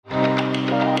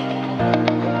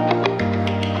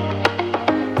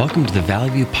Welcome to the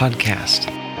Valley View Podcast.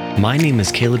 My name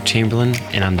is Caleb Chamberlain,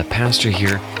 and I'm the pastor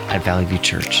here at Valley View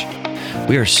Church.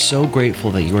 We are so grateful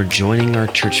that you are joining our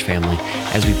church family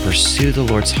as we pursue the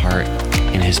Lord's heart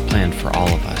and His plan for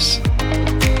all of us.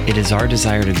 It is our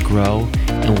desire to grow,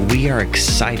 and we are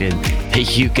excited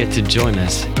that you get to join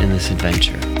us in this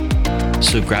adventure.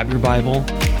 So grab your Bible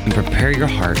and prepare your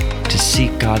heart to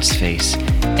seek God's face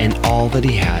and all that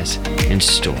He has in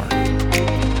store.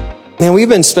 Man, we've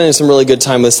been spending some really good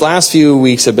time. This last few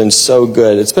weeks have been so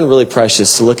good. It's been really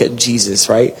precious to look at Jesus,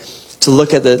 right? To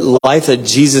look at the life that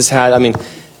Jesus had. I mean,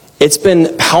 it's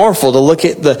been powerful to look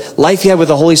at the life He had with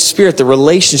the Holy Spirit, the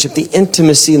relationship, the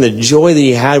intimacy, and the joy that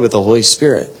He had with the Holy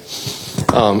Spirit.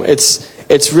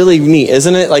 It's really neat,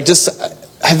 isn't it? Like,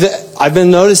 I've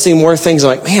been noticing more things.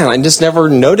 I'm like, man, I just never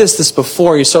noticed this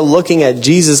before. You start looking at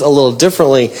Jesus a little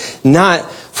differently, not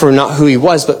who He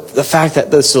was, but the fact that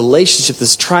this relationship,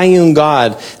 this triune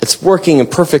God that's working in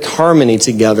perfect harmony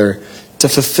together to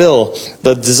fulfill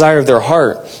the desire of their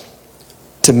heart,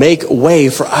 to make way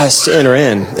for us to enter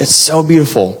in. It's so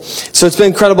beautiful. So it's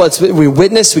been incredible. We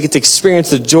get to experience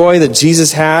the joy that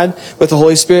Jesus had with the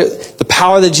Holy Spirit, the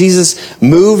power that Jesus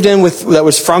moved in with, that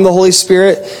was from the Holy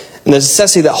Spirit, and the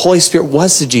necessity that Holy Spirit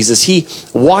was to Jesus. He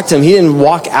walked Him. He didn't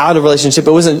walk out of relationship.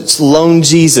 It wasn't lone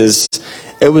Jesus.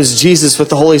 It was Jesus with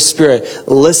the Holy Spirit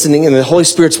listening, and the Holy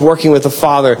Spirit's working with the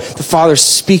Father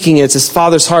speaking it. It's His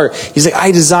Father's heart. He's like,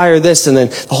 I desire this. And then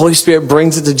the Holy Spirit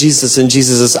brings it to Jesus, and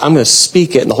Jesus says, I'm going to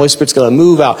speak it. And the Holy Spirit's going to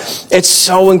move out. It's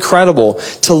so incredible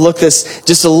to look this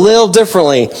just a little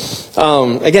differently.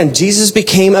 Again, Jesus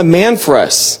became a man for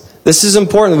us. This is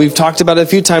important. We've talked about it a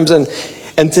few times.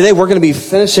 And today we're going to be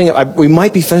finishing up. We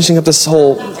might be finishing up this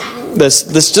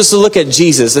just to look at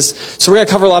Jesus. So we're going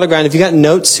to cover a lot of ground. If you got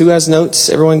notes, who has notes?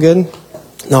 Everyone good?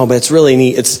 No, but it's really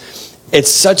neat. It's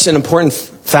such an important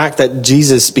fact that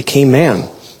Jesus became man.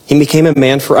 He became a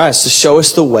man for us to show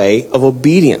us the way of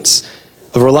obedience,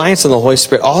 the reliance on the Holy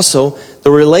Spirit, also the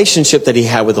relationship that He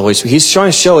had with the Holy Spirit. He's trying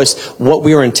to show us what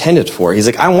we were intended for. He's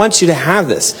like, I want you to have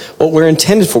this, what we're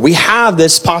intended for. We have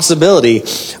this possibility.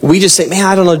 We just say, man,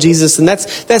 I don't know Jesus. And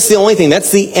that's the only thing.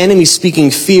 That's the enemy speaking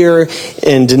fear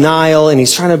and denial. And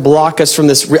he's trying to block us from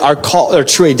this, our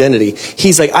true identity.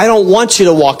 He's like, I don't want you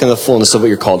to walk in the fullness of what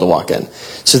you're called to walk in.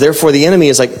 So therefore the enemy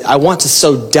is like, I want to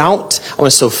sow doubt. I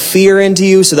want to sow fear into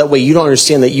you. So that way you don't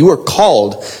understand that you are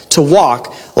called to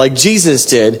walk like Jesus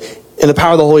did in the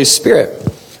power of the Holy Spirit.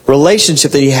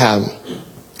 Relationship that He had.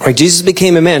 Right? Jesus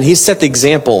became a man. He set the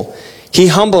example. He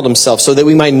humbled Himself so that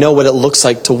we might know what it looks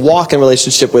like to walk in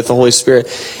relationship with the Holy Spirit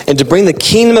and to bring the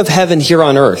kingdom of heaven here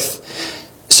on earth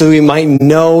so we might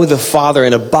know the Father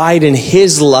and abide in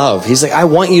His love. He's like, I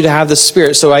want you to have the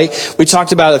Spirit. So we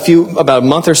talked about a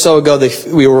month or so ago,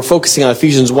 we were focusing on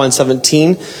Ephesians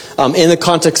 1:17 in the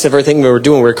context of everything we were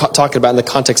doing. We were talking about in the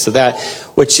context of that,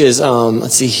 which is,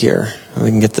 let's see here. We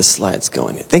can get the slides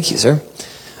going. Thank you, sir.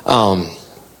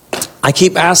 I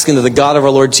keep asking that the God of our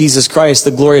Lord Jesus Christ,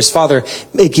 the glorious Father,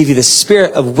 may give you the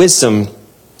spirit of wisdom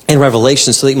and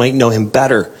revelation so that you might know Him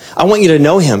better. I want you to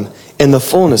know Him in the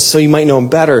fullness so you might know Him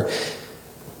better.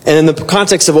 And in the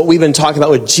context of what we've been talking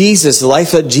about with Jesus, the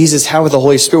life that Jesus had with the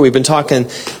Holy Spirit, we've been talking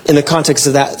in the context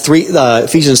of that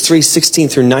Ephesians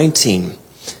 3:16 through 19.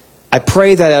 I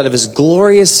pray that out of His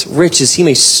glorious riches He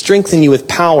may strengthen you with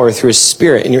power through His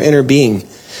Spirit in your inner being,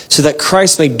 so that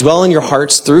Christ may dwell in your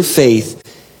hearts through faith.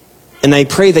 And I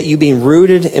pray that you, being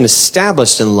rooted and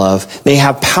established in love, may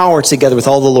have power together with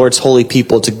all the Lord's holy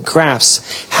people to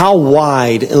grasp how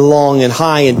wide and long and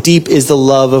high and deep is the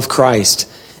love of Christ,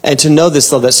 and to know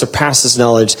this love that surpasses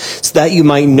knowledge, so that you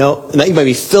might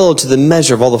be filled to the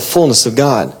measure of all the fullness of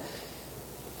God.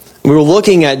 We were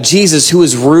looking at Jesus, who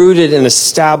is rooted and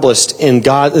established in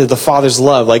God, the Father's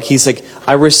love. Like, He's like,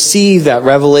 I receive that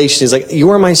revelation. He's like, you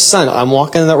are my Son. I'm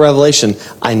walking in that revelation.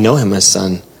 I know Him as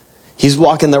Son. He's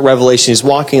walking in that revelation. He's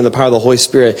walking in the power of the Holy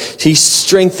Spirit. He's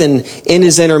strengthened in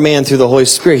His inner man through the Holy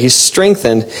Spirit. He's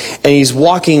strengthened, and He's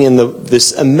walking in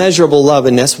this immeasurable love.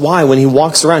 And that's why when He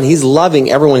walks around, He's loving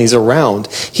everyone He's around.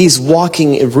 He's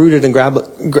walking rooted and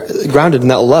grounded in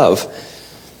that love.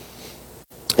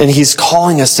 And He's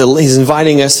calling us He's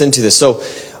inviting us into this. So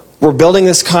we're building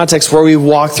this context where we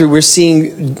walk through, we're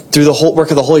seeing through the whole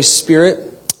work of the Holy Spirit.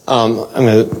 I'm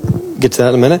going to get to that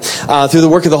in a minute. Through the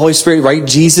work of the Holy Spirit, right?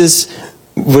 Jesus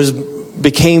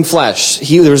became flesh.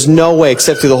 There was no way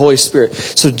except through the Holy Spirit.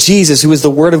 So Jesus, who is the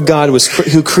Word of God,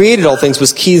 who created all things,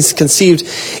 was conceived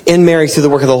in Mary through the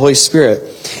work of the Holy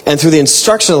Spirit. And through the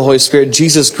instruction of the Holy Spirit,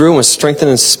 Jesus grew and was strengthened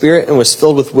in spirit and was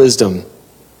filled with wisdom.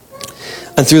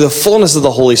 And through the fullness of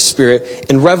the Holy Spirit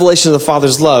and revelation of the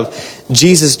Father's love,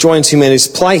 Jesus joins humanity's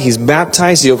plight. He's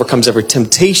baptized. He overcomes every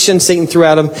temptation Satan threw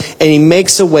at him. And he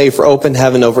makes a way for open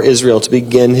heaven over Israel to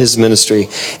begin his ministry.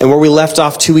 And where we left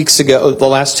off 2 weeks ago, the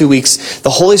last 2 weeks, the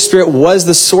Holy Spirit was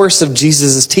the source of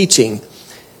Jesus' teaching.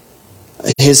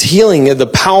 His healing, the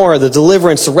power, the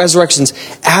deliverance, the resurrections,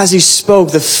 as he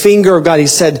spoke, the finger of God, he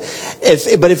said,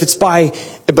 if it's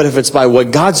by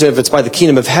what God's doing, if it's by the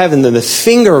kingdom of heaven, then the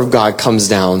finger of God comes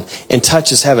down and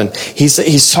touches heaven.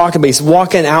 He's talking about,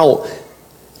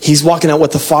 He's walking out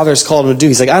what the Father has called him to do.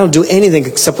 He's like, I don't do anything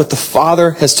except what the Father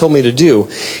has told me to do.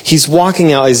 He's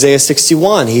walking out Isaiah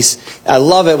 61. I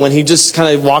love it when he just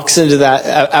kind of walks into that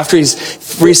after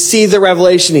he's received the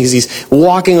revelation. He's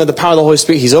walking with the power of the Holy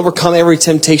Spirit. He's overcome every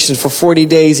temptation for 40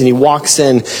 days, and he walks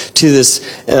in to this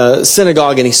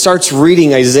synagogue, and he starts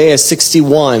reading Isaiah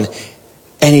 61,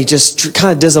 and he just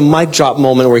kind of does a mic drop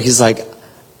moment where he's like,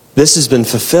 this has been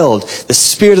fulfilled. The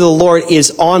Spirit of the Lord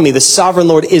is on me. The sovereign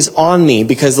Lord is on me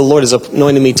because the Lord has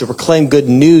anointed me to proclaim good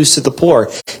news to the poor.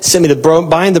 Sent me to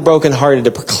bind the brokenhearted,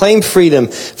 to proclaim freedom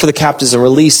for the captives and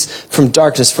release from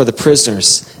darkness for the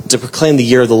prisoners, to proclaim the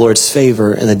year of the Lord's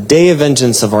favor and the day of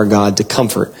vengeance of our God, to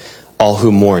comfort all who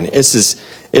mourn. This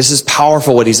is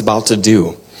powerful what he's about to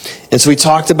do. And so we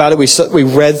talked about it, we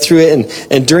read through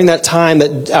it, and during that time,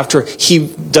 that after he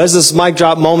does this mic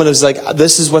drop moment, it was like,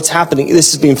 this is what's happening,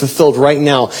 this is being fulfilled right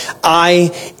now. I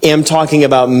am talking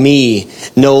about me.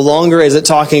 No longer is it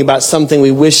talking about something we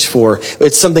wish for.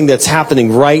 It's something that's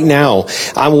happening right now.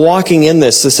 I'm walking in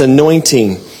this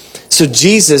anointing. So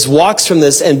Jesus walks from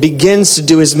this and begins to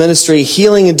do his ministry,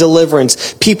 healing and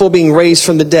deliverance, people being raised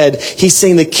from the dead. He's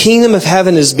saying the kingdom of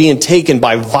heaven is being taken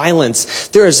by violence.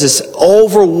 There is this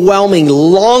overwhelming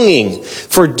longing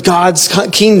for God's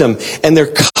kingdom, and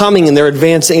they're coming and they're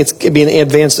advancing. It's being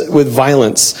advanced with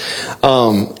violence.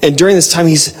 And during this time,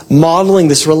 he's modeling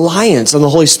this reliance on the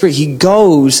Holy Spirit. He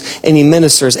goes and he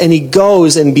ministers, and he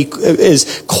goes and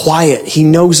is quiet. He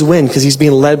knows when, because he's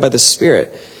being led by the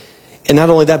Spirit. And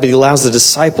not only that, but he allows the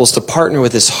disciples to partner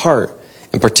with his heart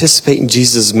and participate in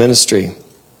Jesus' ministry.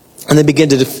 And they begin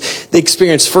to they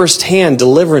experience firsthand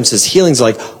deliverances, healings.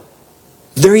 Like,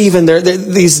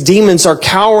 these demons are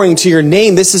cowering to your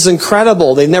name. This is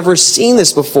incredible. They've never seen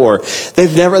this before.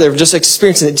 They're just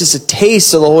experiencing it, just a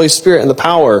taste of the Holy Spirit and the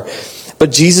power.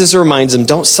 But Jesus reminds them,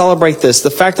 don't celebrate this.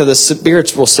 The fact that the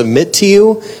spirits will submit to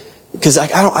you, because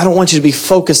I don't want you to be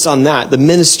focused on that, the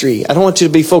ministry. I don't want you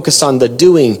to be focused on the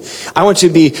doing. I want you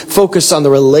to be focused on the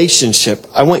relationship.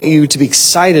 I want you to be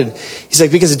excited. He's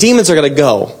like, because the demons are going to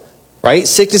go, right?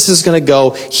 Sickness is going to go.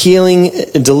 Healing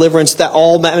and deliverance, that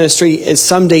all ministry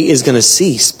someday is going to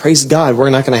cease. Praise God. We're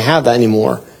not going to have that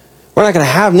anymore. We're not going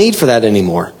to have need for that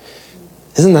anymore.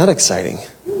 Isn't that exciting?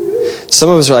 Some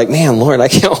of us are like, man, Lord, I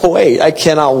can't wait. I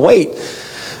cannot wait.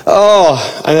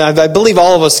 Oh, I believe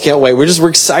all of us can't wait. We're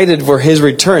excited for his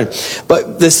return.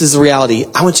 But this is the reality.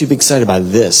 I want you to be excited about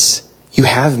this. You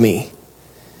have me.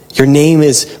 Your name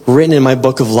is written in my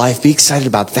book of life. Be excited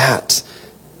about that.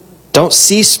 Don't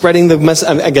cease spreading the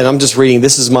message. Again, I'm just reading.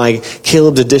 This is my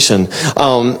Caleb edition.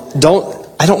 I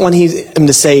don't want him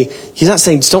to say, he's not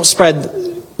saying just don't spread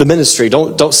the ministry.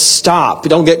 Don't stop.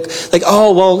 Don't get like,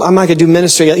 oh, well, I'm not going to do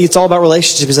ministry. It's all about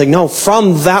relationship. He's like, no,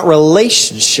 from that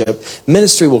relationship,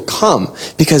 ministry will come.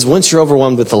 Because once you're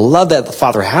overwhelmed with the love that the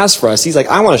Father has for us, he's like,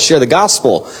 I want to share the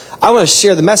gospel. I want to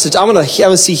share the message. I want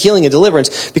to see healing and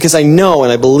deliverance, because I know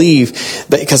and I believe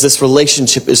that because this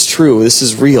relationship is true. This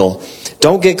is real.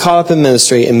 Don't get caught up in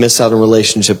ministry and miss out on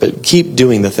relationship, but keep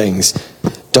doing the things.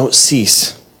 Don't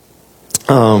cease.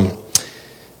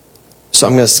 So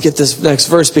I'm going to skip this next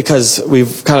verse because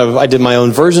I did my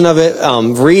own version of it.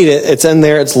 Read it. It's in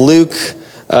there. It's Luke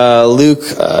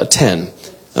 10.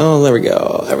 Oh, there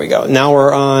we go. Now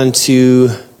we're on to,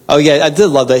 oh yeah, I did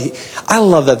love that. I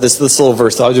love that this little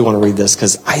verse, though. I do want to read this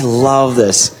because I love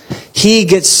this. He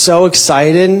gets so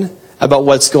excited about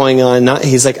what's going on.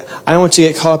 He's like, I don't want you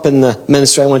to get caught up in the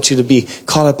ministry. I want you to be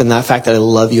caught up in that fact that I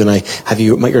love you and I have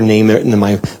your name written in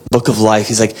my book of life.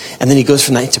 He's like, and then he goes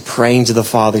from that to praying to the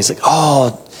Father. He's like,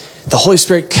 oh, the Holy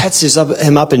Spirit catches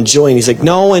him up in joy. And he's like,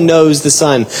 no one knows the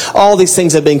Son. All these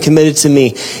things have been committed to me.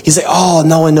 He's like, oh,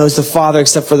 no one knows the Father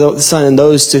except for the Son and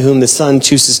those to whom the Son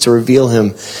chooses to reveal him.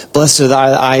 Blessed are the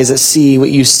eyes that see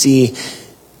what you see.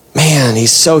 Man,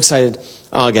 he's so excited.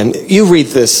 Oh, again, you read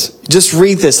this. Just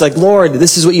read this. Like, Lord,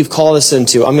 this is what you've called us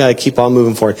into. I'm going to keep on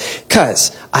moving forward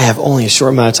because I have only a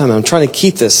short amount of time. I'm trying to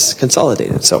keep this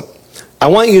consolidated. So I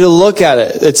want you to look at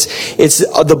it. It's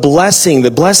the blessing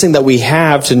that we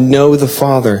have to know the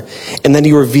Father. And then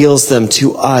he reveals them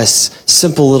to us,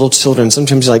 simple little children.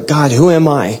 Sometimes you're like, God, who am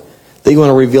I? that you want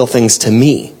to reveal things to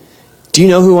me. Do you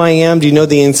know who I am? Do you know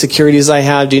the insecurities I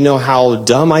have? Do you know how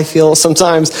dumb I feel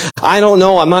sometimes? I don't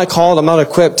know. I'm not called. I'm not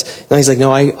equipped. And he's like,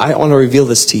 no, I want to reveal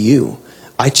this to you.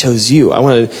 I chose you. I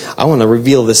want to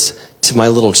reveal this to my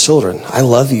little children. I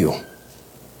love you.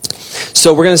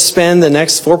 So we're going to spend the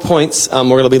next 4 points. We're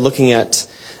going to be looking at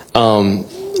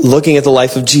the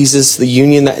life of Jesus, the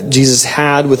union that Jesus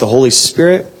had with the Holy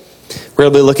Spirit. We're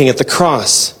going to be looking at the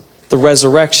cross, the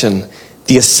resurrection,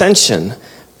 the ascension,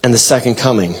 and the second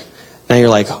coming. Now you're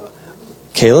like,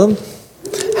 Caleb,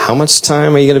 how much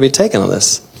time are you going to be taking on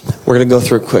this? We're going to go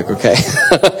through it quick, okay?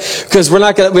 Because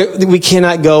we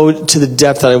cannot go to the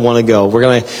depth that I want to go. We're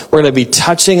going to be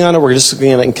touching on it. We're just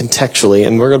looking at it contextually,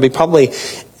 and we're going to be probably,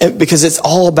 because it's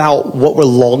all about what we're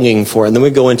longing for, and then we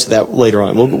go into that later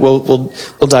on. We'll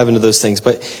dive into those things,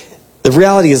 but the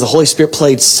reality is the Holy Spirit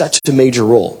played such a major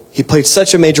role. He played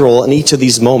such a major role in each of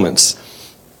these moments.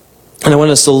 And I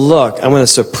want us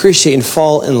to appreciate and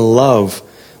fall in love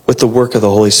with the work of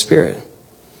the Holy Spirit.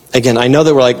 Again, I know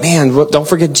that we're like, man, don't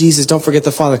forget Jesus, don't forget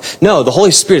the Father. No, the Holy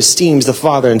Spirit esteems the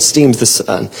Father and esteems the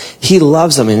Son. He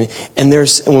loves them. And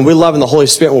when we're loving the Holy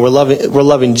Spirit, when we're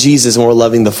loving Jesus and we're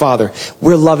loving the Father,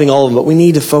 we're loving all of them. But we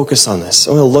need to focus on this.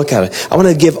 I want to look at it. I want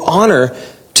to give honor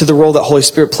to the role that Holy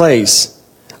Spirit plays.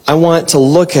 I want to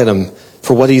look at him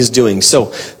for what he's doing.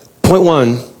 So, point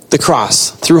 1. The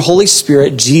cross. Through Holy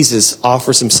Spirit, Jesus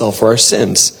offers himself for our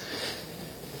sins.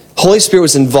 Holy Spirit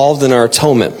was involved in our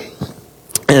atonement.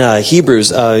 In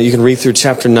Hebrews, you can read through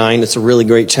chapter 9. It's a really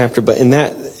great chapter. But in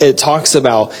that, it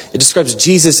describes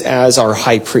Jesus as our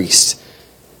high priest.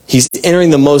 He's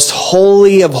entering the most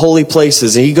holy of holy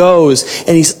places. And he goes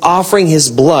and he's offering his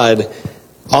blood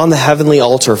on the heavenly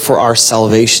altar for our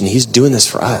salvation. He's doing this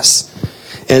for us.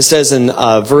 And it says in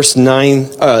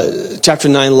chapter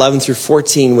 9, 11 through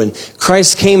 14, when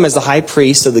Christ came as the high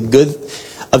priest of the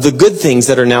good things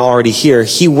that are now already here,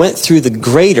 he went through the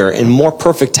greater and more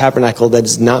perfect tabernacle that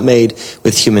is not made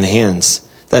with human hands.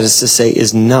 That is to say,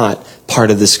 is not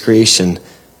part of this creation.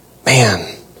 Man,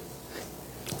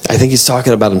 I think he's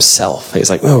talking about himself. He's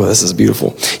like, oh, this is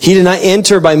beautiful. He did not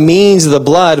enter by means of the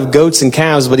blood of goats and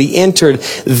calves, but he entered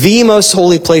the most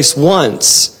holy place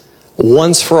once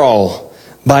for all,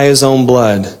 by his own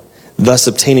blood, thus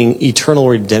obtaining eternal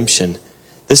redemption.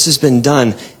 This has been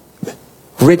done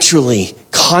ritually,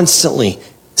 constantly.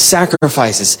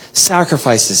 Sacrifices,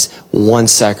 one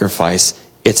sacrifice,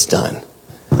 it's done.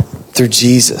 Through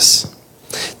Jesus.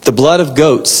 The blood of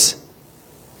goats.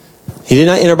 He did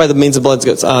not enter by the means of blood of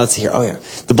goats. Let's see here. Oh, yeah.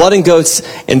 The blood and goats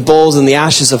and bulls and the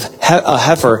ashes of a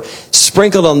heifer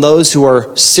sprinkled on those who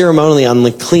are ceremonially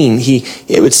unclean.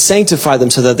 It would sanctify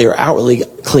them so that they are outwardly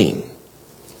clean.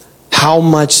 How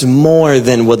much more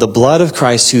then would the blood of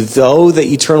Christ, who though the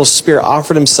eternal Spirit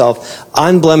offered himself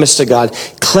unblemished to God,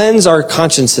 cleanse our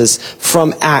consciences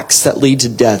from acts that lead to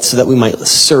death so that we might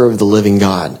serve the living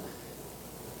God?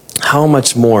 How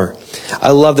much more?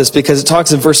 I love this because it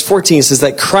talks in verse 14, it says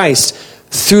that Christ,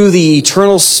 through the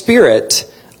eternal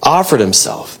Spirit, offered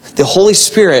himself. The Holy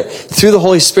Spirit, through the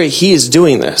Holy Spirit, he is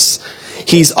doing this.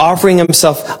 He's offering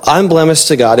himself unblemished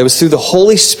to God. It was through the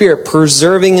Holy Spirit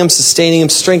preserving him, sustaining him,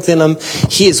 strengthening him.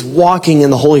 He is walking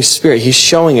in the Holy Spirit. He's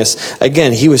showing us,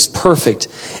 again, he was perfect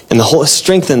and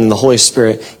strengthened in the Holy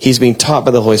Spirit. He's being taught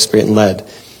by the Holy Spirit and led.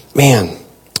 Man,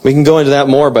 we can go into that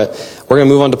more, but we're going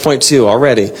to move on to point 2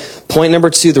 already. Point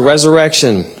number 2, the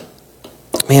resurrection.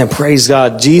 Man, praise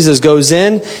God. Jesus goes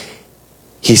in.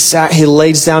 He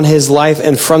lays down his life,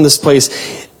 and from this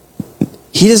place,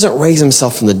 he doesn't raise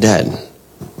himself from the dead.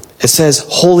 It says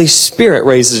Holy Spirit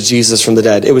raises Jesus from the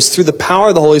dead. It was through the power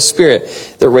of the Holy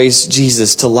Spirit that raised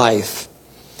Jesus to life.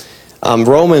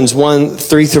 Romans 1,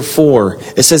 3 through 4.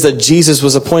 It says that Jesus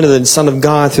was appointed the Son of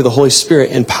God through the Holy Spirit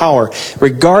in power,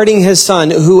 regarding his Son,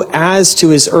 who as to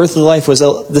his earthly life was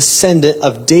a descendant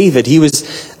of David. He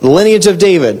was the lineage of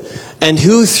David. And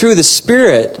who through the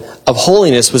Spirit of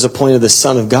holiness was appointed the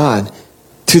Son of God.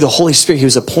 Through the Holy Spirit he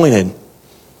was appointed.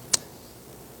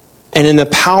 And in the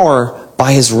power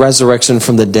by his resurrection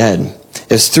from the dead.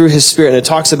 It's through his Spirit. And it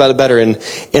talks about it better in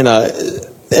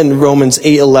Romans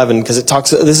 8:11, because it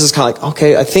talks, this is kind of like,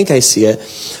 okay, I think I see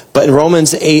it. But in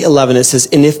Romans 8:11 it says,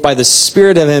 and if by the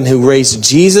Spirit of him who raised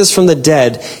Jesus from the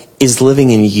dead is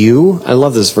living in you. I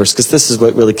love this verse because this is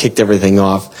what really kicked everything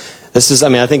off. I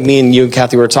think me and you and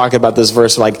Kathy were talking about this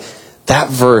verse, like that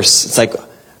verse, it's like,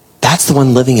 that's the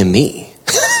one living in me.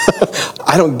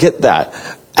 I don't get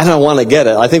that. I don't want to get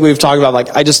it. I think we've talked about,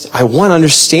 I want to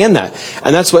understand that.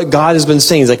 And that's what God has been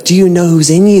saying. He's like, do you know who's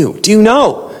in you? Do you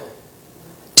know?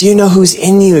 Do you know who's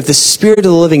in you? If the Spirit of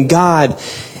the living God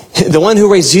The one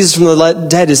who raised Jesus from the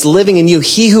dead is living in you.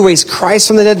 He who raised Christ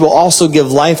from the dead will also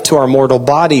give life to our mortal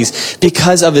bodies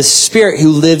because of his Spirit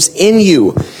who lives in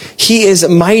you. He is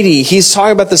mighty. He's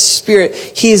talking about the Spirit.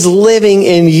 He is living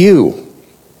in you.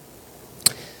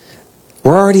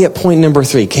 We're already at point number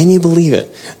 3. Can you believe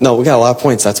it? No, we got a lot of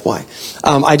points. That's why.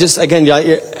 I'm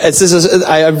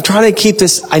trying to keep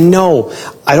this. I know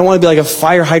I don't want to be like a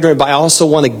fire hydrant, but I also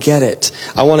want to get it.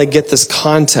 I want to get this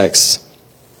context.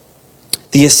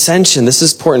 The ascension, this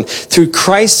is important. Through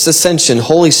Christ's ascension,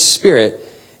 Holy Spirit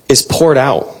is poured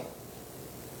out.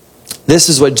 This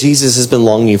is what Jesus has been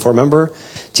longing for. Remember?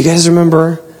 Do you guys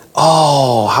remember?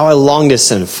 Oh, how I long to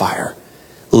send fire.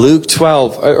 Luke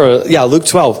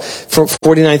 12, from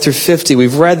 49 through 50.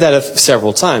 We've read that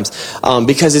several times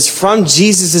because it's from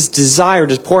Jesus' desire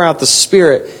to pour out the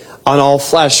Spirit on all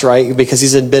flesh, right? Because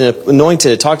he's been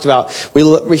anointed. It talked about,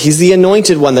 he's the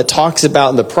anointed one that talks about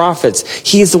in the prophets.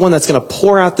 He's the one that's going to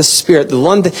pour out the Spirit,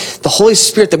 the Holy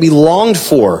Spirit that we longed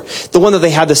for, the one that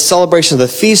they had the celebration of the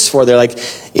feast for. They're like,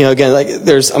 again, like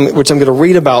there's, which I'm going to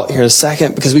read about here in a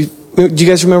second, because do you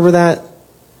guys remember that?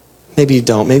 Maybe you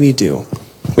don't, maybe you do.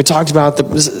 We talked about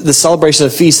the celebration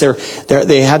of the feast.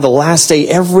 They had the last day.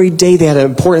 Every day they had an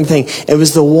important thing. It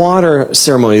was the water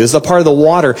ceremony. It was the part of the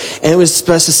water. And it was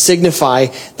supposed to signify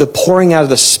the pouring out of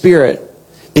the Spirit.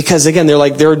 Because again,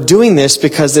 they're doing this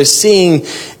because they're seeing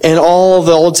in all of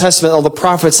the Old Testament, all the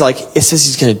prophets, like it says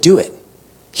he's going to do it.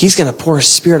 He's going to pour his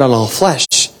Spirit on all flesh.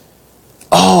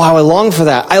 Oh, how I long for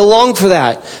that. I long for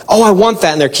that. Oh, I want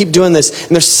that. And they keep doing this.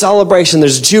 And there's celebration.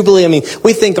 There's jubilee. I mean,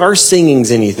 we think our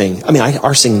singing's anything. I mean,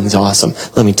 our singing's awesome.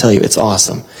 Let me tell you, it's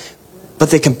awesome.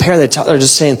 But they compare that. They're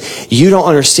just saying, you don't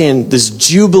understand this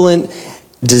jubilant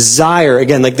desire.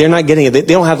 Again, like they're not getting it. They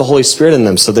don't have the Holy Spirit in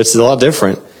them. So it's a lot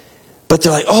different. But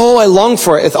they're like, oh, I long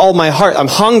for it with all my heart. I'm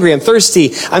hungry. I'm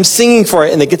thirsty. I'm singing for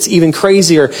it. And it gets even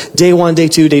crazier. Day 1, day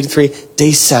 2, day 3,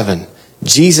 day 7.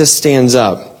 Jesus stands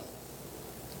up.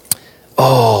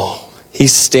 Oh, he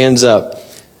stands up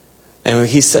and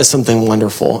he says something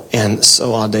wonderful and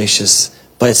so audacious,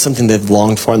 but it's something they've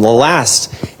longed for. And the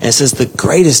last, and it says the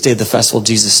greatest day of the festival,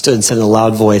 Jesus stood and said in a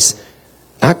loud voice,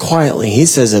 not quietly, he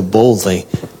says it boldly,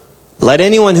 let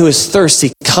anyone who is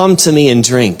thirsty come to me and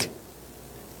drink.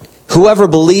 Whoever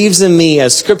believes in me,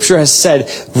 as scripture has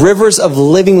said, rivers of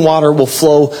living water will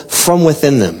flow from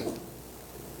within them.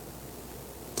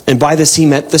 And by this he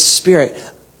meant the Spirit,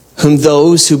 whom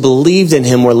those who believed in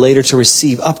him were later to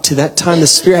receive. Up to that time, the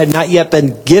Spirit had not yet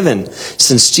been given,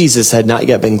 since Jesus had not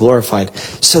yet been glorified.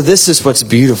 So this is what's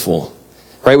beautiful,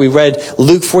 right? We read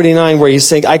Luke 49, where he's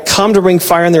saying, I come to bring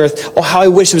fire on the earth. Oh, how I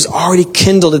wish it was already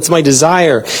kindled. It's my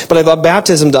desire. But I have a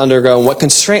baptism to undergo, and what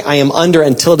constraint I am under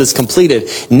until it is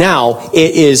completed. Now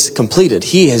it is completed.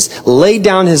 He has laid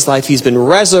down his life. He's been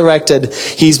resurrected.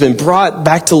 He's been brought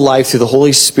back to life through the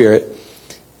Holy Spirit.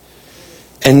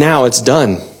 And now it's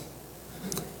done.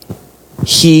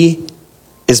 He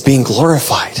is being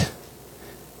glorified.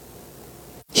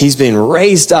 He's being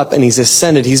raised up and he's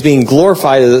ascended. He's being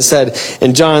glorified, as it said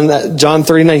in John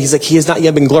 39. He's like, he has not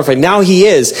yet been glorified. Now he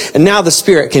is. And now the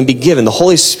Spirit can be given. The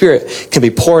Holy Spirit can be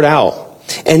poured out.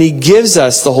 And he gives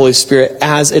us the Holy Spirit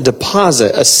as a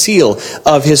deposit, a seal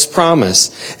of his promise.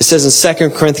 It says in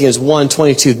 2 Corinthians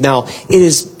 1:22, now it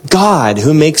is God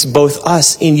who makes both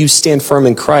us and you stand firm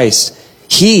in Christ.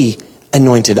 He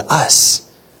anointed us.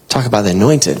 Talk about the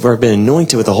anointed. We've been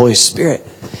anointed with the Holy Spirit.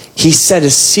 He set a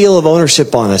seal of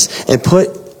ownership on us and put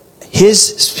his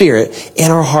Spirit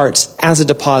in our hearts as a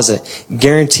deposit,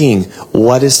 guaranteeing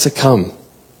what is to come.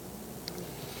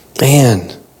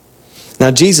 Man.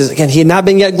 Now Jesus, again, he had not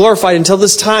been yet glorified until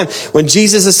this time when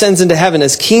Jesus ascends into heaven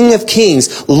as King of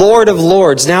Kings, Lord of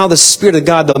Lords. Now the Spirit of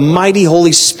God, the mighty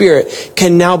Holy Spirit,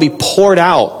 can now be poured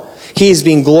out. He is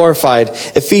being glorified.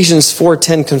 Ephesians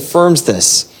 4:10 confirms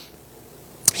this.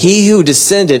 He who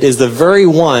descended is the very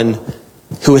one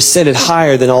who ascended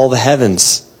higher than all the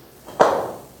heavens.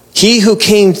 He who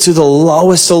came to the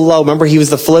lowest of low, remember he was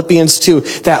the Philippians 2,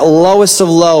 that lowest of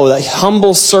low, that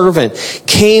humble servant,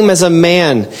 came as a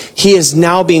man. He is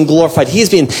now being glorified. He is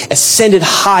being ascended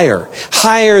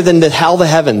higher than all the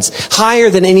heavens, higher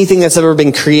than anything that's ever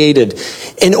been created,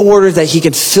 in order that he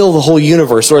could fill the whole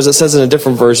universe, or as it says in a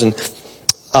different version,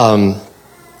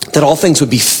 that all things would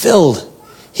be filled.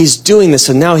 He's doing this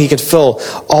so now he could fill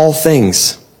all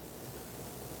things.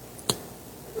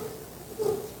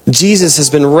 Jesus has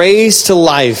been raised to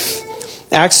life.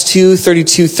 Acts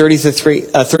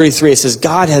 2:32-33, it says,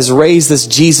 God has raised this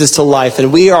Jesus to life,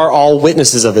 and we are all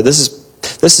witnesses of it. This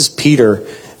is Peter,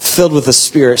 filled with the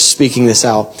Spirit, speaking this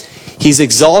out. He's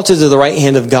exalted to the right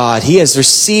hand of God. He has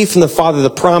received from the Father the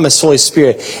promised Holy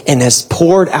Spirit and has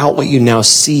poured out what you now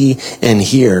see and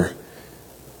hear.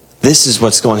 This is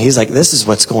what's going on. He's like, this is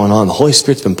what's going on. The Holy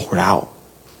Spirit's been poured out.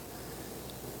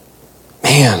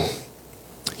 Man,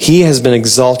 he has been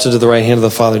exalted to the right hand of the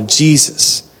Father.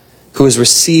 Jesus, who has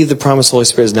received the promised Holy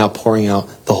Spirit, is now pouring out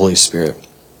the Holy Spirit.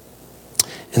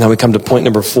 And now we come to point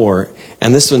number 4.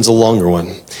 And this one's a longer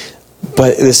one.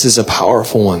 But this is a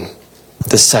powerful one.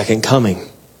 The second coming.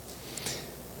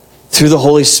 Through the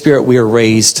Holy Spirit, we are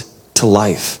raised to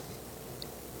life.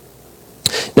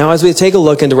 Now, as we take a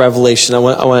look into Revelation, and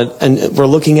we're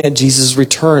looking at Jesus'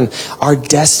 return, our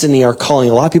destiny, our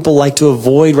calling. A lot of people like to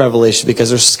avoid Revelation because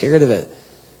they're scared of it.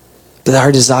 But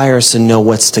our desire is to know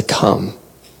what's to come.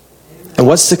 And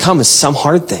what's to come is some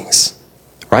hard things,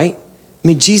 right? I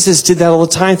mean, Jesus did that all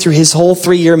the time through his whole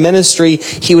 3-year ministry.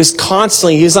 He was not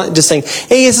just saying,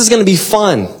 hey, this is going to be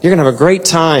fun. You're going to have a great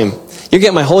time. You're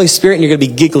getting my Holy Spirit and you're going to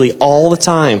be giggly all the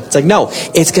time. It's like, no,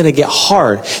 it's going to get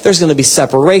hard. There's going to be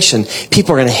separation.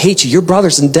 People are going to hate you. Your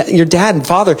brothers and your dad and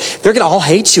father, they're going to all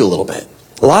hate you a little bit.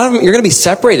 A lot of them, you're going to be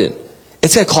separated.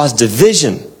 It's going to cause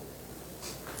division.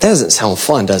 That doesn't sound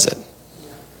fun, does it?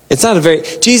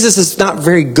 Jesus is not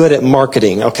very good at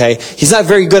marketing, okay? He's not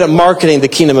very good at marketing the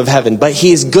kingdom of heaven, but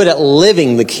he is good at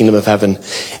living the kingdom of heaven.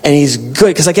 And he's good,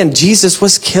 because again, Jesus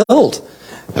was killed.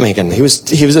 I mean, again, it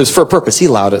was for a purpose. He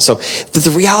allowed it. So, but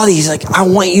the reality is, like, I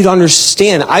want you to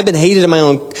understand. I've been hated in my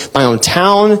own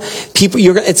town. People,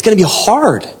 it's going to be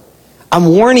hard. I'm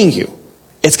warning you.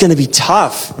 It's going to be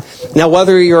tough. Now,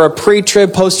 whether you're a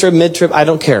pre-trib, post-trib, mid-trib, I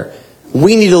don't care.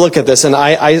 We need to look at this, and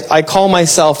I call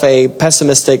myself a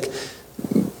pessimistic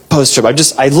post-trib.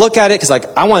 I look at it because, like,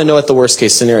 I want to know what the worst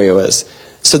case scenario is.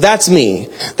 So that's me.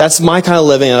 That's my kind of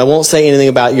living, and I won't say anything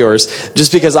about yours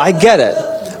just because I get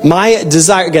it. My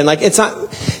desire, again, like, it's not,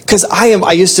 because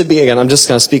I used to be, again, I'm just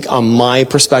going to speak on my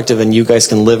perspective, and you guys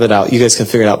can live it out. You guys can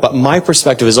figure it out. But my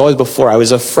perspective is always before. I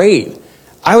was afraid.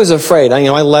 I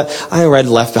read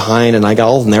Left Behind, and I got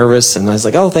all nervous, and I was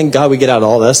like, oh, thank God we get out of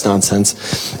all this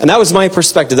nonsense. And that was my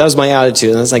perspective. That was my attitude.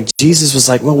 And I was like, Jesus was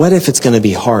like, well, what if it's going to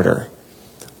be harder?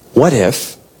 What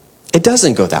if it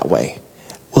doesn't go that way?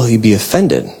 Will you be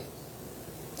offended?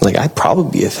 Like, I'd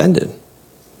probably be offended,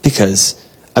 because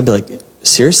I'd be like,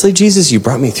 seriously, Jesus, you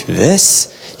brought me through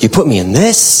this? You put me in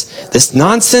this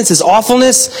nonsense, this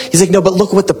awfulness? He's like, no, but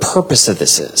look what the purpose of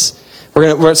this is.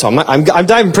 I'm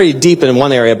diving pretty deep in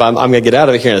one area, but I'm going to get out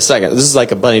of it here in a second. This is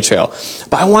like a bunny trail.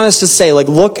 But I want us to say, like,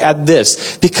 look at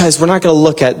this, because we're not going to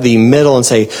look at the middle and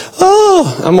say,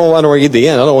 oh, I'm going to want to read the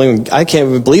end. I can't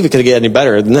even believe it could get any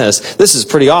better than this. This is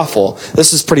pretty awful.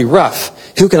 This is pretty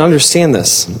rough. Who can understand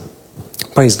this?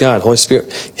 Praise God. Holy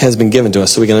Spirit has been given to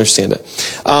us so we can understand it.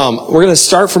 We're going to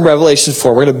start from Revelation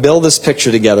 4. We're going to build this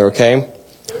picture together, okay?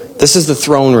 This is the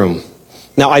throne room.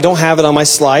 Now, I don't have it on my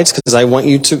slides because I want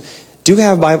you to... Do you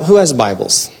have Bible? Who has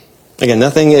Bibles? Again,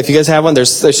 nothing. If you guys have one, they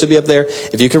should be up there.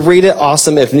 If you could read it,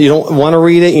 awesome. If you don't want to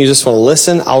read it and you just want to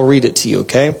listen, I'll read it to you,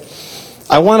 okay?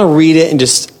 I want to read it and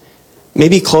just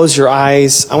maybe close your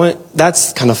eyes.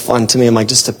 That's kind of fun to me. I'm like,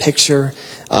 just to picture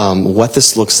what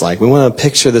this looks like. We want to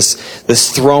picture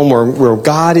this throne where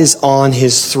God is on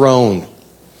his throne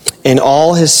in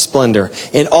all his splendor,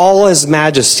 in all his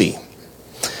majesty.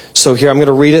 So here, I'm going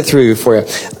to read it through you for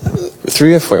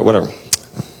you, whatever.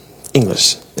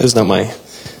 English is not my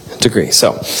degree.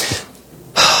 So,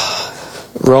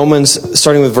 Romans,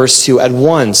 starting with verse 2. At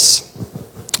once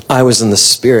I was in the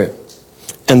Spirit,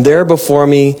 and there before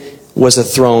me was a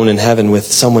throne in heaven with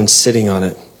someone sitting on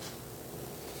it.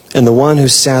 And the one who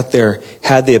sat there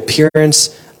had the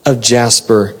appearance of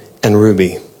jasper and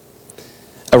ruby.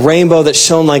 A rainbow that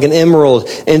shone like an emerald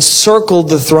encircled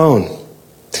the throne.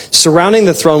 Surrounding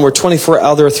the throne were 24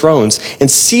 other thrones,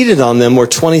 and seated on them were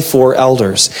 24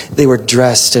 elders. They were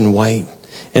dressed in white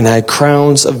and had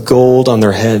crowns of gold on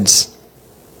their heads.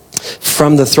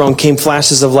 From the throne came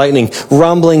flashes of lightning,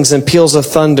 rumblings and peals of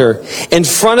thunder. In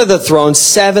front of the throne,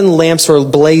 7 lamps were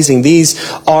blazing. These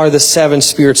are the 7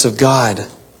 spirits of God.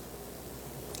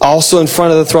 Also in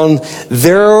front of the throne,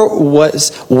 there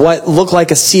was what looked like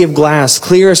a sea of glass,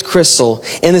 clear as crystal.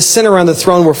 In the center around the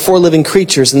throne were 4 living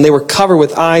creatures, and they were covered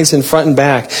with eyes in front and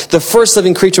back. The first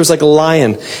living creature was like a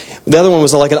lion. The other one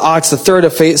was like an ox. The third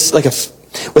with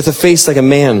a face like a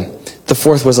man. The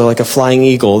fourth was like a flying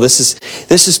eagle. This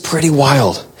is pretty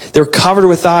wild. They're covered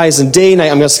with eyes, and day and night,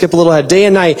 I'm going to skip a little ahead, day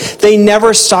and night, they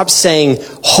never stopped saying,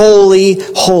 holy,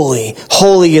 holy,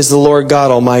 holy is the Lord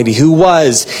God Almighty, who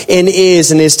was and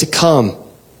is to come.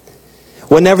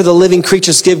 Whenever the living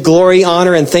creatures give glory,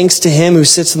 honor, and thanks to him who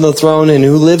sits on the throne and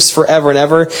who lives forever and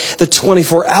ever, the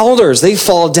 24 elders, they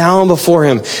fall down before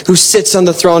him who sits on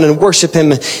the throne and worship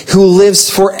him who lives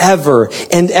forever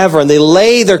and ever. And they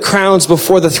lay their crowns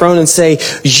before the throne and say,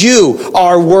 you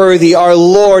are worthy, our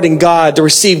Lord and God, to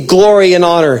receive glory and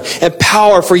honor and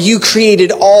power, for you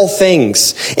created all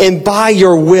things. And by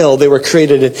your will they were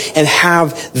created and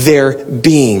have their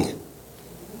being.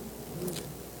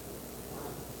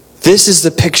 This is the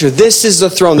picture. This is the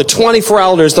throne. The 24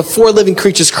 elders, the 4 living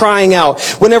creatures crying out.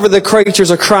 Whenever the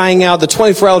creatures are crying out, the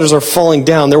 24 elders are falling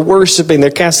down. They're worshiping. They're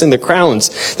casting their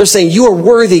crowns. They're saying, you are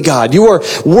worthy, God. You are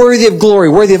worthy of glory,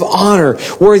 worthy of honor,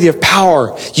 worthy of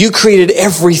power. You created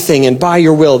everything, and by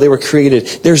your will they were created.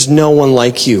 There's no one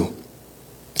like you.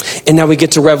 And now we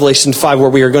get to Revelation 5,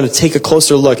 where we are going to take a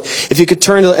closer look. If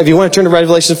you want to turn to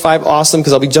Revelation 5, awesome,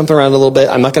 because I'll be jumping around a little bit.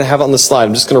 I'm not going to have it on the slide.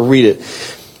 I'm just going to read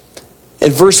it.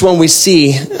 In verse 1 we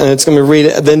see, and it's going to read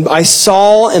it, then I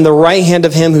saw in the right hand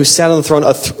of him who sat on the throne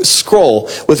a scroll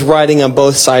with writing on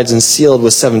both sides and sealed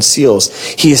with 7 seals.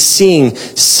 He is seeing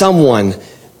someone.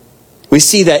 We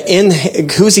see that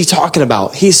who's he talking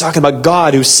about? He's talking about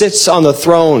God who sits on the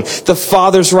throne. The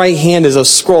Father's right hand is a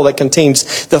scroll that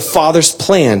contains the Father's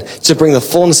plan to bring the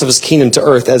fullness of his kingdom to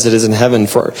earth as it is in heaven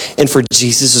for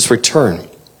Jesus' return.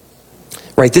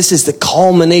 Right, this is the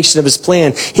culmination of his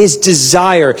plan, his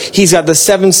desire. He's got the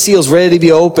 7 seals ready to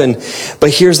be opened.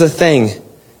 But here's the thing.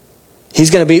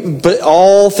 He's going to but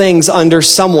all things under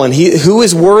someone. Who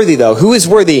is worthy, though? Who is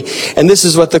worthy? And this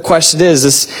is what the question is.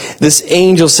 This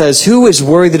angel says, who is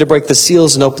worthy to break the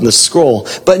seals and open the scroll?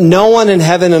 But no one in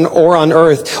heaven or on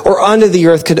earth or under the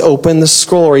earth could open the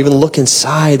scroll or even look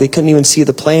inside. They couldn't even see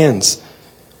the plans.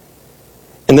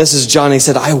 And this is John. He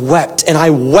said, I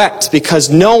wept because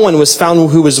no one was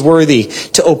found who was worthy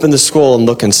to open the scroll and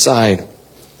look inside.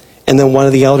 And then one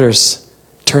of the elders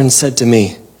turned and said to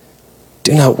me,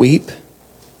 do not weep.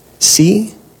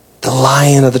 See, the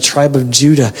Lion of the tribe of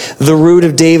Judah, the Root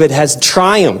of David, has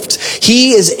triumphed.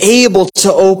 He is able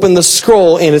to open the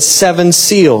scroll and its 7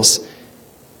 seals.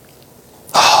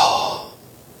 Oh,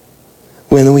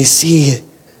 when we see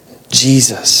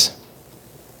Jesus,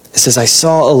 it says, I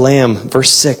saw a lamb,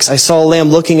 verse 6, I saw a lamb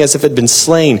looking as if it had been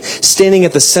slain, standing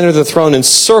at the center of the throne,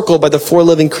 encircled by the 4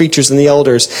 living creatures and the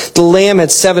elders. The lamb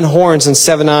had 7 horns and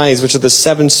 7 eyes, which are the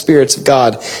 7 spirits of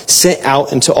God, sent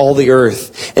out into all the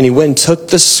earth. And he went and took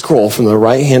the scroll from the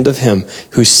right hand of him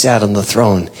who sat on the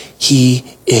throne.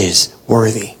 He is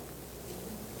worthy.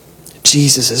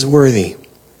 Jesus is worthy.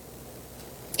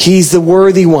 He's the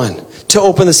worthy one to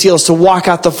open the seals, to walk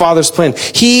out the Father's plan.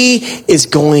 He is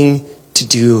going to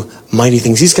do mighty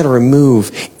things. He's going to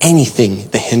remove anything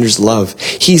that hinders love.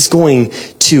 He's going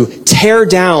to tear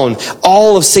down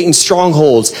all of Satan's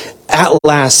strongholds. At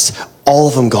last, all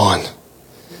of them gone.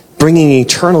 Bringing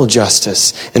eternal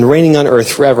justice and reigning on earth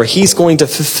forever. He's going to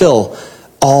fulfill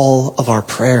all of our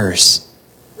prayers.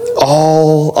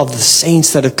 All of the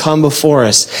saints that have come before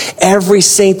us. Every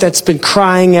saint that's been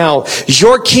crying out,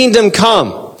 your kingdom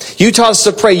come. You taught us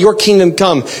to pray, your kingdom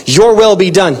come. Your will be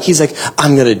done. He's like,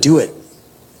 I'm going to do it.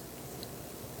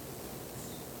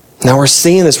 Now we're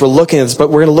seeing this, we're looking at this,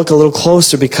 but we're going to look a little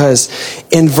closer because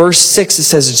in verse 6 it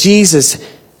says, Jesus,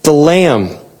 the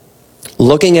Lamb,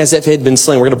 looking as if he had been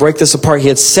slain. We're going to break this apart. He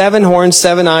had 7 horns,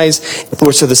 7 eyes,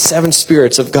 which are the 7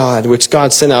 spirits of God, which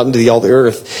God sent out into all the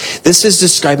earth. This is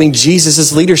describing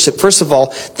Jesus' leadership. First of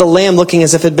all, the Lamb looking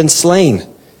as if it had been slain.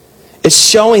 It's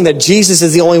showing that Jesus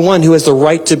is the only one who has the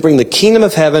right to bring the kingdom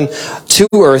of heaven to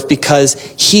earth because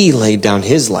he laid down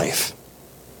his life.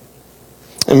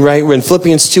 And right, in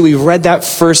Philippians 2, we read that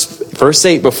verse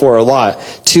 8 before a lot.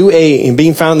 2:8, and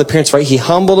being found in the appearance, right? He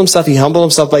humbled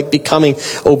himself by becoming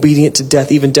obedient to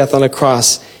death, even death on a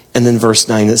cross. And then verse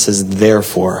 9 that says,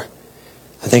 therefore.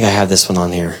 I think I have this one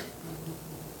on here.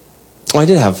 Oh, I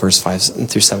did have verse 5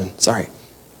 through 7. Sorry.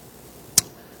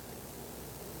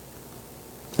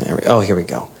 Here we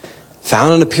go.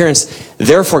 Found in appearance,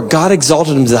 therefore God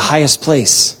exalted him to the highest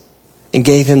place and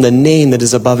gave him the name that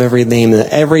is above every name. And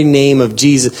every name of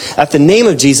Jesus, at the name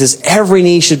of Jesus, every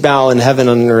knee should bow in heaven,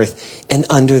 on earth, and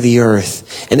under the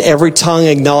earth. And every tongue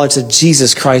acknowledge that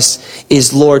Jesus Christ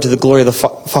is Lord, to the glory of the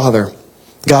Father,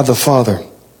 God the Father.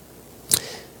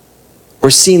 We're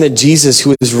seeing that Jesus,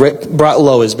 who is brought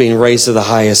low, is being raised to the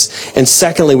highest. And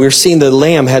secondly, we're seeing the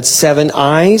Lamb had 7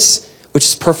 eyes, which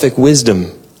is perfect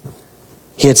wisdom.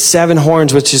 He had 7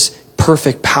 horns, which is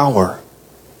perfect power.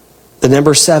 The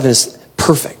number 7 is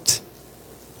perfect.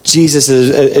 Jesus is,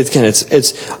 again,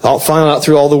 I'll find out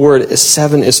through all the word,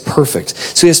 7 is perfect.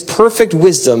 So he has perfect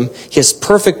wisdom, he has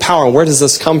perfect power. And where does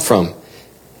this come from?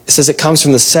 It says it comes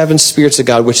from the 7 spirits of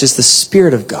God, which is the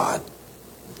Spirit of God.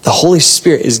 The Holy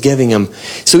Spirit is giving him.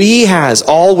 So he has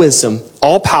all wisdom,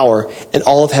 all power, and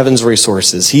all of heaven's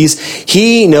resources.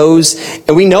 He knows,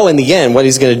 and we know in the end what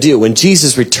he's going to do. When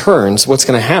Jesus returns, what's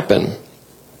going to happen?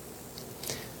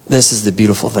 This is the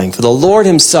beautiful thing. For the Lord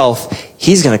himself,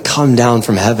 he's going to come down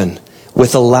from heaven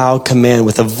with a loud command,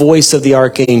 with the voice of the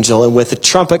archangel, and with the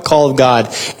trumpet call of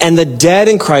God. And the dead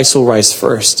in Christ will rise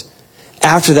first.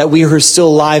 After that, we who are still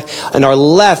alive and are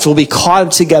left will be caught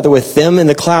up together with them in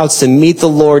the clouds to meet the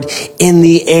Lord in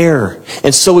the air.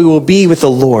 And so we will be with the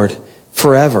Lord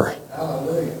forever.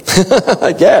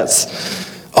 Hallelujah. Yes.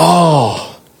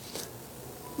 Oh.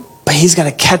 But he's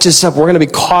going to catch us up. We're going to be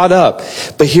caught up.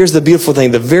 But here's the beautiful thing.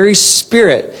 The very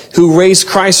Spirit who raised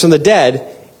Christ from the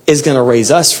dead is going to raise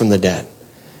us from the dead.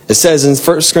 It says in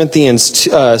 1 Corinthians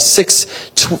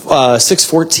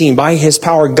 6:14, by his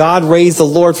power God raised the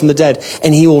Lord from the dead,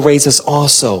 and he will raise us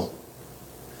also.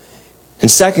 In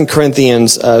 2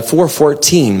 Corinthians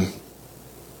 4:14,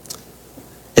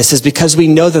 it says, because we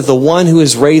know that the one who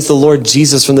has raised the Lord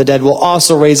Jesus from the dead will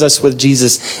also raise us with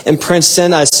Jesus and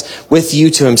present us with you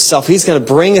to himself. He's going to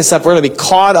bring us up. We're going to be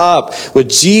caught up with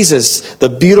Jesus, the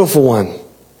beautiful one.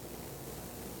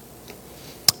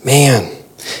 Man.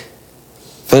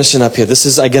 Finishing up here. This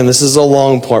is a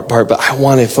long part, but I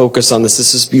want to focus on this.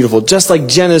 This is beautiful. Just like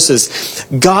Genesis,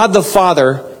 God the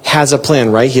Father has a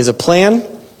plan, right? He has a plan,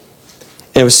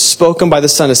 and it was spoken by the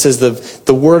Son. It says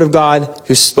the Word of God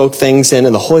who spoke things in,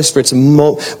 and the Holy Spirit's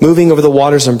moving over the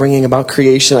waters and bringing about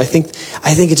creation. I think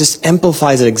it just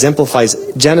amplifies and exemplifies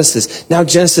Genesis. Now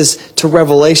Genesis to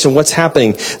Revelation, what's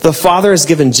happening? The Father has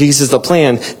given Jesus the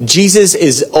plan. Jesus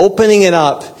is opening it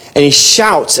up. And he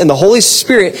shouts, and the Holy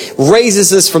Spirit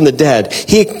raises us from the dead.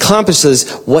 He accomplishes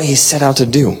what he set out to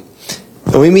do.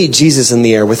 And we meet Jesus in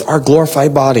the air with our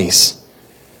glorified bodies.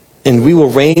 And we will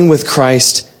reign with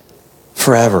Christ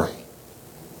forever.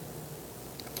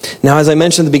 Now, as I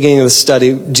mentioned at the beginning of the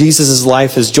study, Jesus'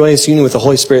 life, his joyous union with the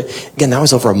Holy Spirit, again, that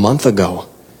was over a month ago.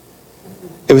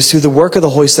 It was through the work of the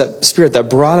Holy Spirit that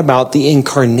brought about the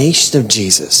incarnation of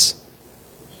Jesus.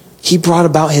 He brought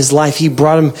about his life. He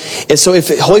brought him. And so if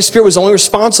the Holy Spirit was only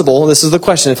responsible, this is the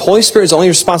question, if Holy Spirit is only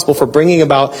responsible for bringing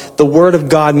about the Word of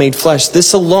God made flesh,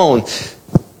 this alone,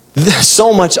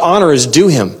 so much honor is due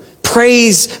him.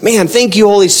 Praise, man, thank you,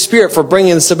 Holy Spirit, for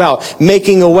bringing this about,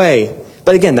 making a way.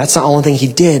 But again, that's not the only thing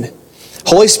he did.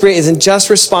 Holy Spirit isn't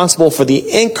just responsible for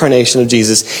the incarnation of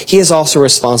Jesus. He is also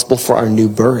responsible for our new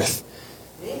birth.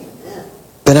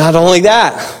 But not only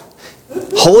that,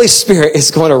 Holy Spirit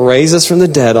is going to raise us from the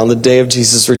dead on the day of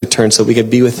Jesus' return so we can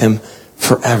be with him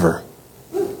forever.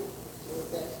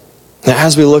 Now,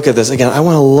 as we look at this, again, I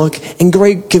want to look and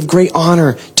give great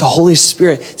honor to Holy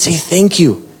Spirit. Say thank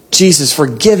you, Jesus, for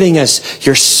giving us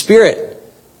your Spirit.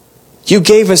 You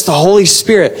gave us the Holy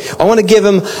Spirit. I want to give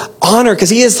him honor because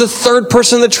he is the third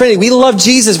person of the Trinity. We love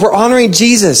Jesus. We're honoring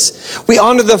Jesus. We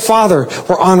honor the Father.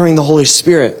 We're honoring the Holy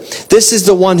Spirit. This is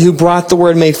the one who brought the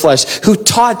Word made flesh, who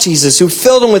taught Jesus, who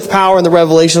filled him with power and the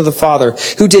revelation of the Father,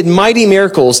 who did mighty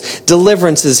miracles,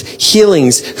 deliverances,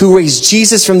 healings, who raised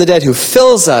Jesus from the dead, who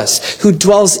fills us, who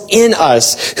dwells in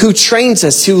us, who trains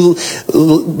us, who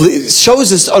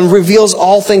shows us and reveals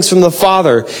all things from the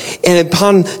Father. And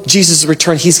upon Jesus'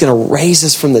 return, he's going to raise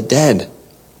us from the dead.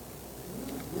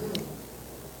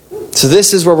 So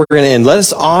this is where we're going to end. Let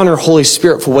us honor Holy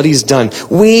Spirit for what he's done.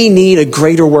 We need a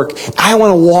greater work. I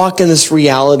want to walk in this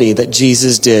reality that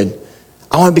Jesus did.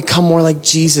 I want to become more like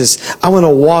Jesus. I want to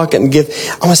walk and I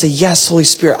want to say, yes, Holy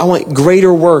Spirit, I want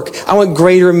greater work. I want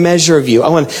greater measure of you. I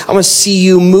want to see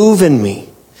you move in me.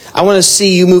 I want to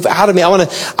see you move out of me. I want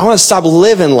to stop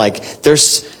living like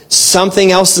there's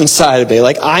something else inside of me.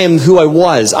 Like I am who I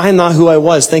was. I am not who I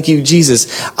was. Thank you,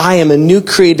 Jesus. I am a new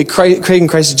created in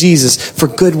Christ Jesus for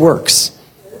good works.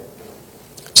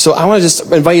 So I want to just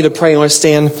invite you to pray. I want to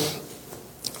stand.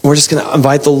 We're just going to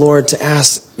invite the Lord to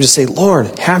ask. Just say,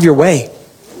 Lord, have your way.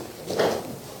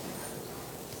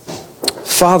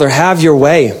 Father, have your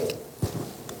way.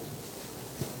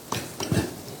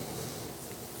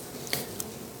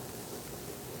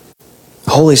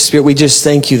 Holy Spirit, we just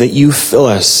thank you that you fill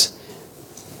us.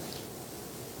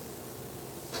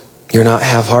 You're not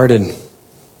half-hearted.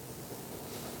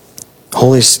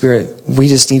 Holy Spirit, we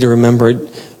just need to remember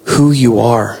who you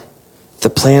are, the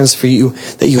plans for you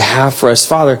that you have for us.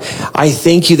 Father, I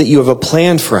thank you that you have a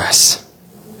plan for us.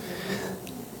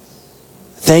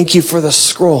 Thank you for the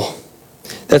scroll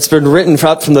that's been written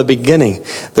from the beginning.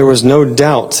 There was no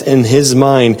doubt in his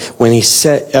mind when he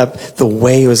set up the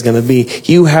way it was going to be.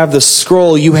 You have the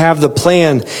scroll. You have the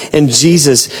plan. And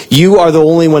Jesus, you are the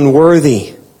only one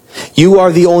worthy. You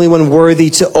are the only one worthy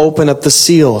to open up the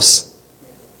seals.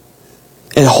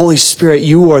 And Holy Spirit,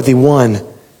 you are the one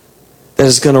that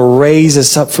is going to raise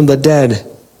us up from the dead.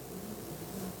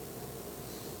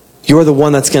 You're the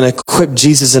one that's going to equip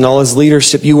Jesus in all his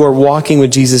leadership. You are walking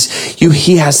with Jesus.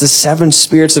 He has the 7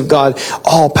 spirits of God,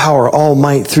 all power, all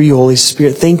might through you, Holy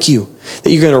Spirit. Thank you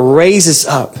that you're going to raise us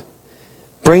up,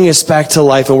 bring us back to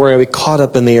life, and we're going to be caught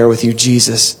up in the air with you,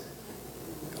 Jesus.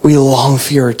 We long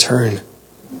for your return.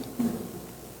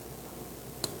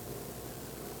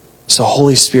 So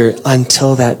Holy Spirit,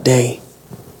 until that day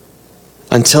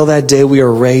we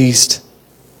are raised,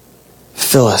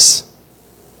 fill us.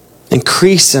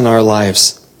 Increase in our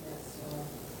lives.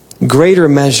 Greater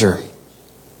measure.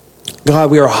 God,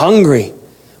 we are hungry.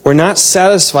 We're not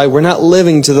satisfied. We're not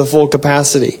living to the full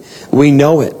capacity. We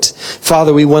know it.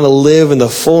 Father, we want to live in the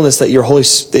fullness that your Holy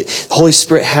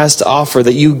Spirit has to offer,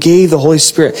 that you gave the Holy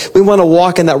Spirit. We want to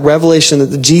walk in that revelation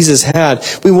that Jesus had.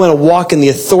 We want to walk in the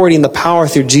authority and the power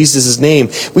through Jesus' name.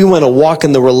 We want to walk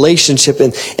in the relationship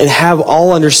and have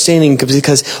all understanding,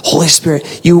 because Holy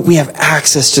Spirit, we have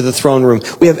access to the throne room.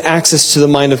 We have access to the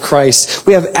mind of Christ.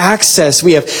 We have access.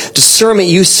 We have discernment.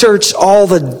 You search all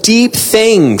the deep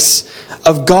things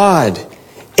of God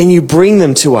and you bring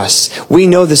them to us. We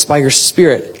know this by your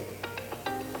Spirit,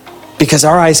 because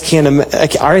our eyes can't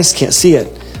see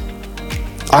it.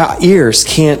 Our ears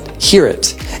can't hear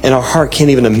it, and our heart can't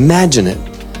even imagine it.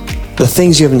 The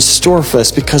things you have in store for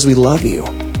us, because we love you.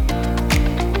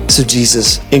 So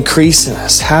Jesus, increase in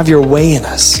us. Have your way in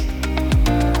us.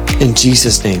 In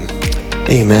Jesus' name,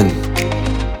 amen.